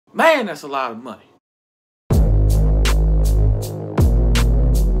Man, that's a lot of money.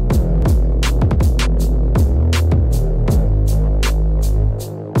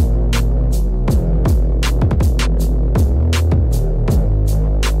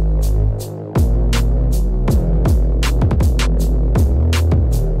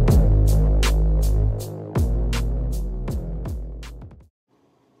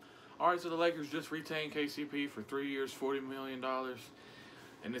 All right, so the Lakers just retained KCP for 3 years, $40 million.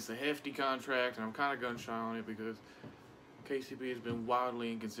 And it's a hefty contract, and I'm kind of gun-shy on it because KCP has been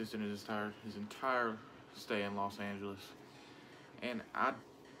wildly inconsistent his entire stay in Los Angeles. And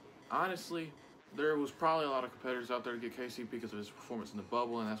honestly, there was probably a lot of competitors out there to get KCP because of his performance in the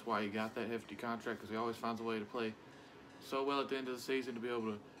bubble, and that's why he got that hefty contract, because he always finds a way to play so well at the end of the season to be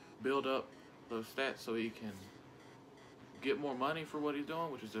able to build up those stats so he can get more money for what he's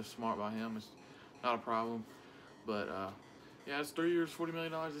doing, which is just smart by him. It's not a problem. But yeah, it's 3 years, $40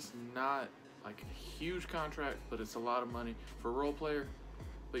 million. It's not like a huge contract, but it's a lot of money for a role player.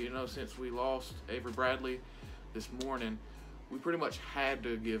 But you know, since we lost Avery Bradley this morning, we pretty much had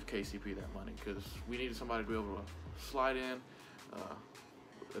to give KCP that money because we needed somebody to be able to slide in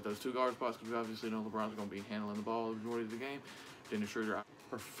at those two guard spots, because we obviously know LeBron's going to be handling the ball the majority of the game. Dennis Schroeder, I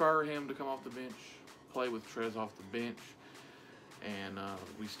prefer him to come off the bench, play with Trez off the bench. And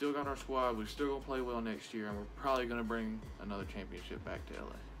we still got our squad. We're still going to play well next year, and we're probably going to bring another championship back to LA.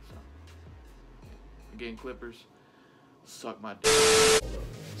 So, yeah. Again, Clippers, suck my dick.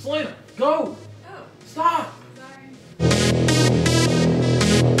 Selena, go! Oh. Stop!